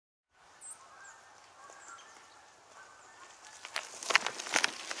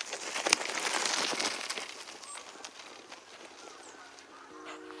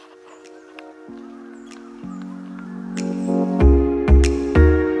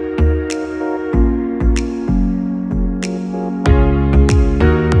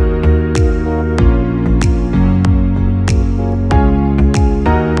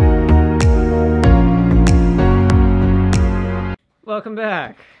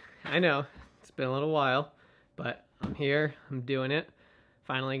I know, it's been a little while, but I'm here, I'm doing it.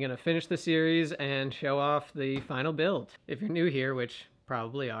 Finally gonna finish the series and show off the final build. If you're new here, which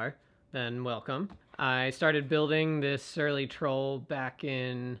probably are, then welcome. I started building this surly troll back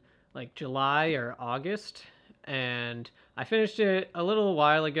in like July or August, and I finished it a little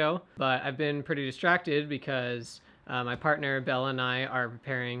while ago, but I've been pretty distracted because my partner Bella and I are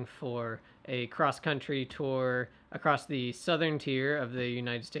preparing for a cross-country tour across the southern tier of the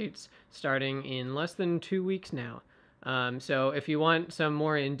United States starting in less than 2 weeks now. So if you want some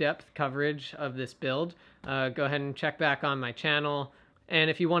more in-depth coverage of this build, go ahead and check back on my channel. And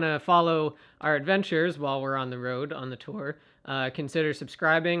if you want to follow our adventures while we're on the road on the tour, consider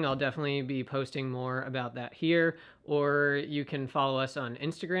subscribing. I'll definitely be posting more about that here. Or you can follow us on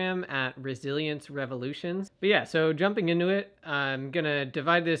Instagram at Resilience Revolutions. But yeah, so jumping into it, I'm going to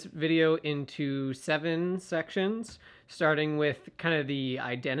divide this video into 7 sections, starting with kind of the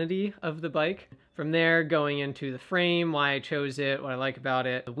identity of the bike. From there, going into the frame, why I chose it, what I like about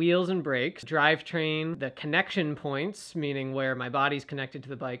it, the wheels and brakes, drivetrain, the connection points, meaning where my body's connected to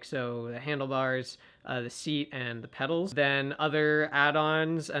the bike, so the handlebars, the seat, and the pedals, then other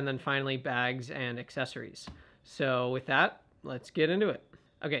add-ons, and then finally bags and accessories. So with that, let's get into it.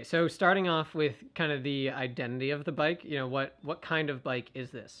 Okay, so starting off with kind of the identity of the bike, you know, what kind of bike is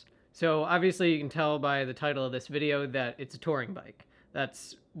this? So obviously you can tell by the title of this video that it's a touring bike.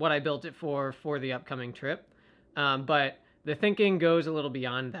 That's what I built it for the upcoming trip. But the thinking goes a little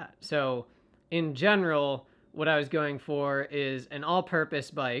beyond that. So in general, what I was going for is an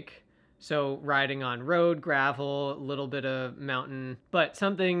all-purpose bike. So riding on road, gravel, a little bit of mountain, but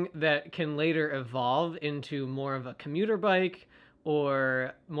something that can later evolve into more of a commuter bike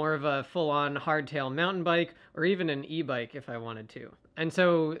or more of a full-on hardtail mountain bike, or even an e-bike if I wanted to. And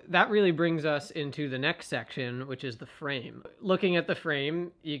so that really brings us into the next section, which is the frame. Looking at the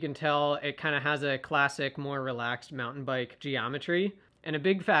frame, you can tell it kind of has a classic, more relaxed mountain bike geometry. And a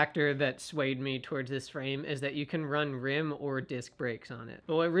big factor that swayed me towards this frame is that you can run rim or disc brakes on it.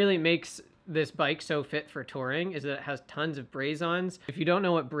 But what really makes this bike so fit for touring is that it has tons of braze-ons. If you don't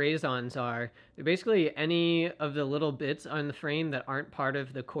know what braze-ons are, they're basically any of the little bits on the frame that aren't part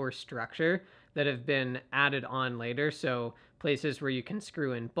of the core structure that have been added on later. So places where you can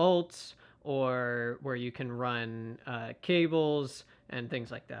screw in bolts or where you can run cables and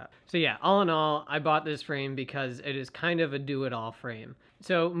things like that. So yeah, all in all, I bought this frame because it is kind of a do-it-all frame.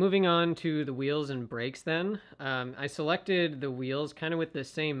 So moving on to the wheels and brakes then, I selected the wheels kind of with the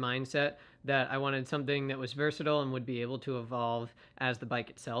same mindset that I wanted something that was versatile and would be able to evolve as the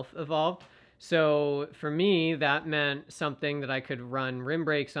bike itself evolved. So for me, that meant something that I could run rim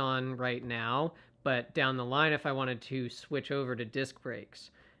brakes on right now, but down the line if I wanted to switch over to disc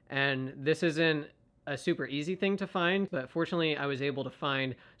brakes. And this isn't a super easy thing to find, but fortunately I was able to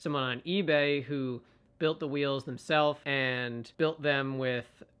find someone on eBay who built the wheels themselves and built them with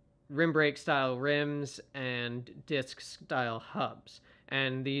rim brake style rims and disc style hubs.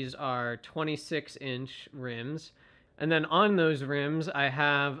 And these are 26-inch rims. And then on those rims, I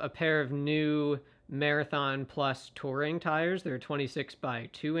have a pair of new Marathon Plus touring tires. They're 26 by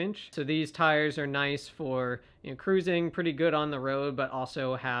 2-inch. So these tires are nice for, you know, cruising, pretty good on the road, but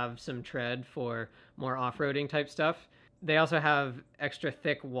also have some tread for more off-roading type stuff. They also have extra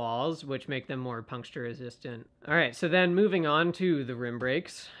thick walls, which make them more puncture resistant. All right, so then moving on to the rim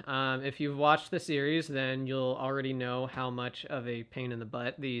brakes. If you've watched the series, then you'll already know how much of a pain in the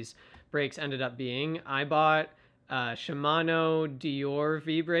butt these brakes ended up being. I bought Shimano Dior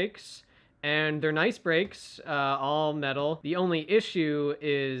V-brakes, and they're nice brakes, all metal. The only issue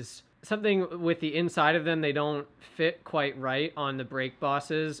is something with the inside of them. They don't fit quite right on the brake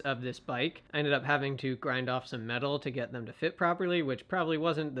bosses of this bike. I ended up having to grind off some metal to get them to fit properly, which probably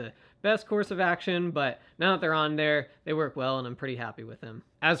wasn't the best course of action, but now that they're on there, they work well and I'm pretty happy with them.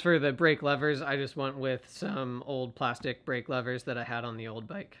 As for the brake levers, I just went with some old plastic brake levers that I had on the old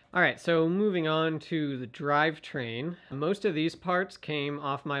bike. All right, so moving on to the drivetrain. Most of these parts came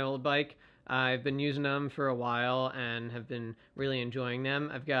off my old bike. I've been using them for a while and have been really enjoying them.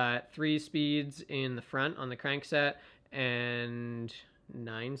 I've got 3 speeds in the front on the crankset and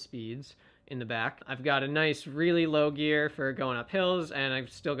 9 speeds in the back. I've got a nice really low gear for going up hills, and I've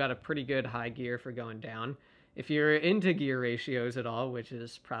still got a pretty good high gear for going down. If you're into gear ratios at all, which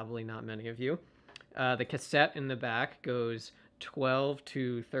is probably not many of you, the cassette in the back goes 12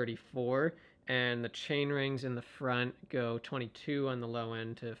 to 34. And the chain rings in the front go 22 on the low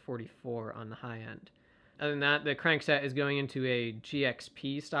end to 44 on the high end. Other than that, the crankset is going into a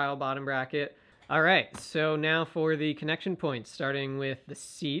GXP style bottom bracket. All right, so now for the connection points, starting with the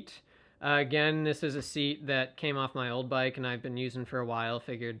seat. Again, this is a seat that came off my old bike and I've been using for a while.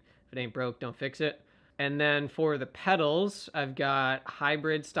 Figured if it ain't broke, don't fix it. And then for the pedals, I've got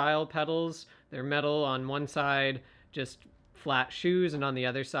hybrid style pedals. They're metal on one side, just flat shoes, and on the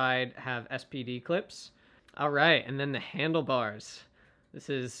other side have SPD clips. All right, and then the handlebars. This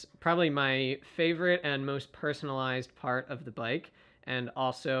is probably my favorite and most personalized part of the bike, and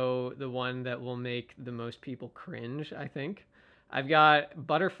also the one that will make the most people cringe, I think. I've got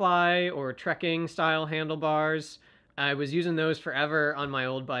butterfly or trekking style handlebars. I was using those forever on my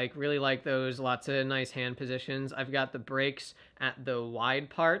old bike. Really like those. Lots of nice hand positions. I've got the brakes at the wide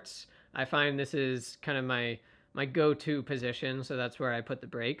parts. I find this is kind of my go-to position, so that's where I put the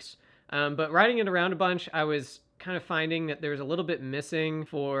brakes. But riding it around a bunch, I was kind of finding that there was a little bit missing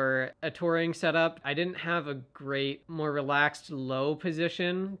for a touring setup. I didn't have a great, more relaxed low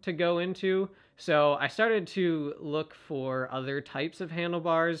position to go into. So I started to look for other types of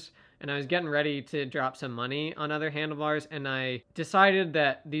handlebars, and I was getting ready to drop some money on other handlebars, and I decided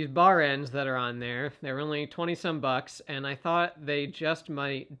that these bar ends that are on there, they were only 20 some bucks, and I thought they just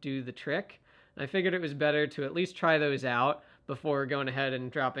might do the trick. And I figured it was better to at least try those out before going ahead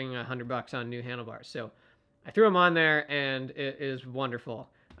and dropping $100 on new handlebars. So I threw them on there, and it is wonderful.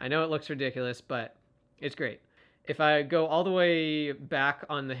 I know it looks ridiculous, but it's great. If I go all the way back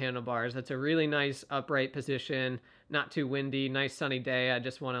on the handlebars, that's a really nice upright position, not too windy, nice sunny day. I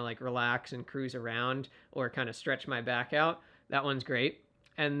just want to like relax and cruise around or kind of stretch my back out. That one's great.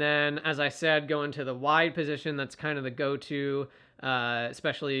 And then, as I said, going to the wide position, that's kind of the go-to,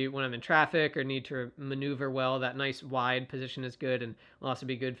 especially when I'm in traffic or need to maneuver well. That nice wide position is good and will also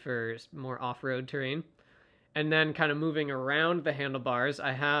be good for more off-road terrain. And then kind of moving around the handlebars,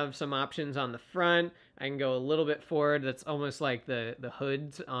 I have some options on the front. I can go a little bit forward. That's almost like the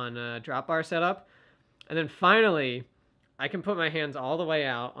hoods on a drop bar setup. And then finally, I can put my hands all the way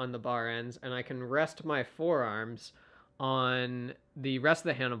out on the bar ends, and I can rest my forearms on the rest of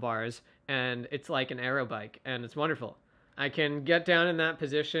the handlebars, and it's like an aero bike, and it's wonderful. I can get down in that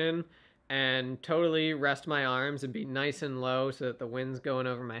position and totally rest my arms and be nice and low so that the wind's going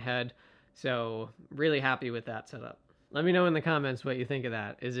over my head. So really happy with that setup. Let me know in the comments what you think of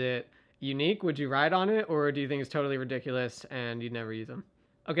that. Is it unique? Would you ride on it? Or do you think it's totally ridiculous and you'd never use them?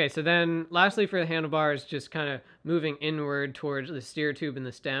 Okay, so then lastly for the handlebars, just kind of moving inward towards the steer tube and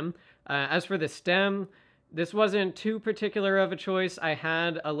the stem. As for the stem, this wasn't too particular of a choice. I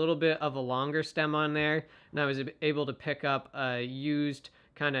had a little bit of a longer stem on there, and I was able to pick up a used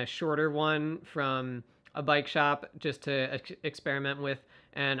kind of shorter one from a bike shop just to experiment with,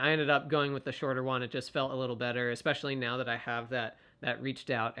 and I ended up going with the shorter one. It just felt a little better, especially now that I have that reached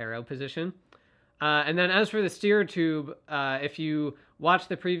out arrow position. And then as for the steer tube, if you watch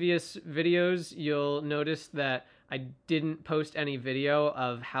the previous videos, you'll notice that I didn't post any video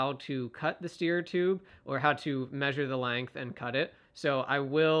of how to cut the steer tube or how to measure the length and cut it. So I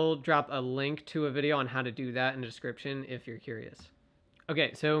will drop a link to a video on how to do that in the description if you're curious.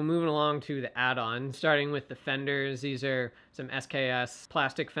 Okay, so moving along to the add-ons, starting with the fenders. These are some SKS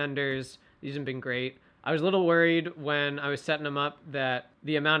plastic fenders. These have been great. I was a little worried when I was setting them up that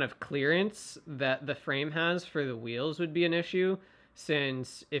the amount of clearance that the frame has for the wheels would be an issue,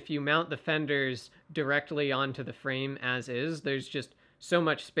 since if you mount the fenders directly onto the frame as is, there's just so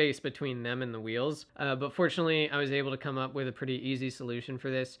much space between them and the wheels. But fortunately, I was able to come up with a pretty easy solution for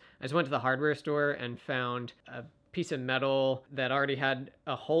this. I just went to the hardware store and found a piece of metal that already had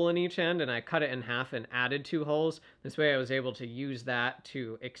a hole in each end, and I cut it in half and added 2 holes. This way I was able to use that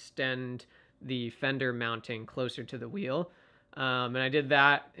to extend the fender mounting closer to the wheel. And I did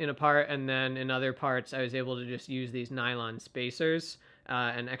that in a part, and then in other parts I was able to just use these nylon spacers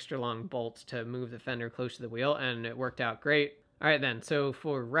and extra long bolts to move the fender close to the wheel, and it worked out great. All right then, so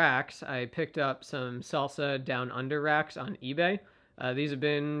for racks, I picked up some Salsa down under racks on eBay. These have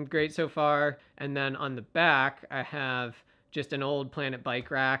been great so far. And then on the back, I have just an old Planet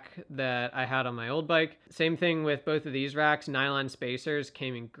bike rack that I had on my old bike. Same thing with both of these racks. Nylon spacers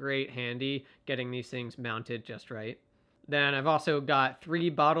came in great handy, getting these things mounted just right. Then I've also got 3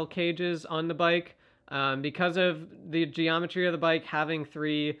 bottle cages on the bike. Because of the geometry of the bike, having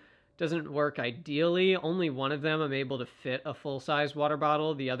 3 doesn't work ideally. Only one of them I'm able to fit a full-size water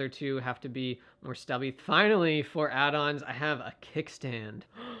bottle. The other 2 have to be more stubby. Finally, for add-ons, I have a kickstand.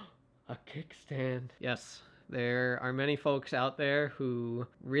 A kickstand. Yes, there are many folks out there who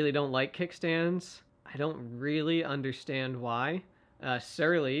really don't like kickstands. I don't really understand why.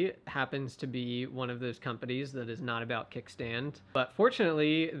 Surly happens to be one of those companies that is not about kickstand. But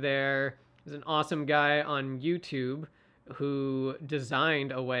fortunately, there is an awesome guy on YouTube who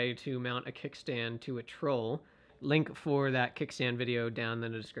designed a way to mount a kickstand to a troll. link for that kickstand video down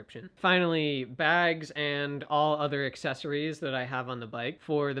in the description. Finally, bags and all other accessories that I have on the bike.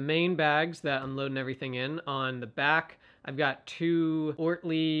 For the main bags that I'm loading everything in, on the back, I've got 2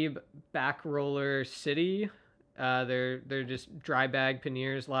 Ortlieb back roller City. They're just dry bag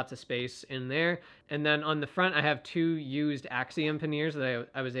panniers, lots of space in there. And then on the front, I have 2 used Axiom panniers that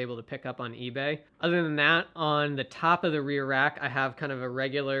I was able to pick up on eBay. Other than that, on the top of the rear rack, I have kind of a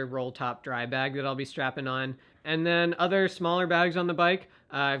regular roll top dry bag that I'll be strapping on. And then other smaller bags on the bike,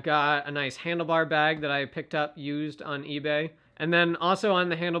 I've got a nice handlebar bag that I picked up used on eBay. And then also on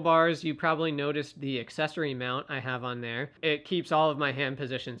the handlebars, you probably noticed the accessory mount I have on there. It keeps all of my hand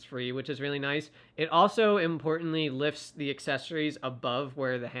positions free, which is really nice. It also importantly lifts the accessories above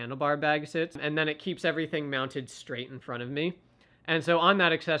where the handlebar bag sits, and then it keeps everything mounted straight in front of me. And so on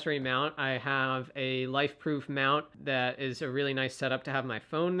that accessory mount, I have a life-proof mount that is a really nice setup to have my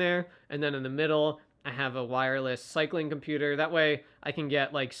phone there. And then in the middle, I have a wireless cycling computer. That way I can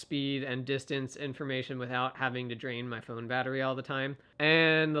get like speed and distance information without having to drain my phone battery all the time.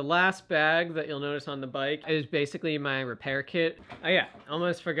 And the last bag that you'll notice on the bike is basically my repair kit. Oh yeah,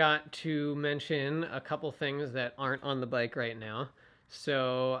 almost forgot to mention a couple things that aren't on the bike right now.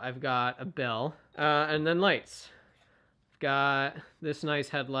 So I've got a bell and then lights. I've got this nice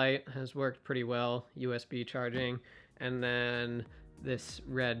headlight, has worked pretty well, USB charging, and then this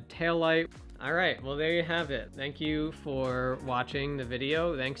red tail light. All right, well, there you have it. Thank you for watching the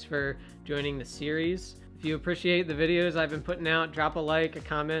video. Thanks for joining the series. If you appreciate the videos I've been putting out, drop a like, a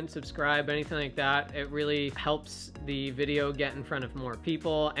comment, subscribe, anything like that. It really helps the video get in front of more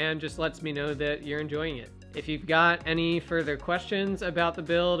people and just lets me know that you're enjoying it. If you've got any further questions about the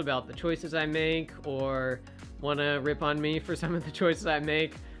build, about the choices I make, or want to rip on me for some of the choices I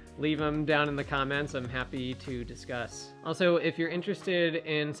make, leave them down in the comments. I'm happy to discuss. Also, if you're interested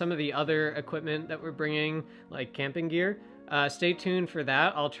in some of the other equipment that we're bringing, like camping gear, stay tuned for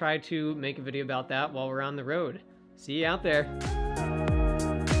that. I'll try to make a video about that while we're on the road. See you out there.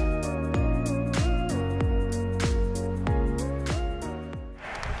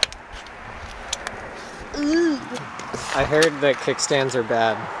 Ooh. I heard that kickstands are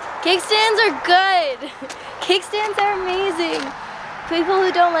bad. Kickstands are good. Kickstands are amazing. People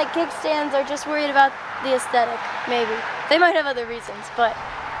who don't like kickstands are just worried about the aesthetic, maybe. They might have other reasons, but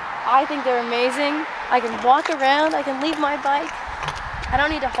I think they're amazing. I can walk around, I can leave my bike. I don't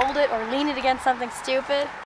need to hold it or lean it against something stupid.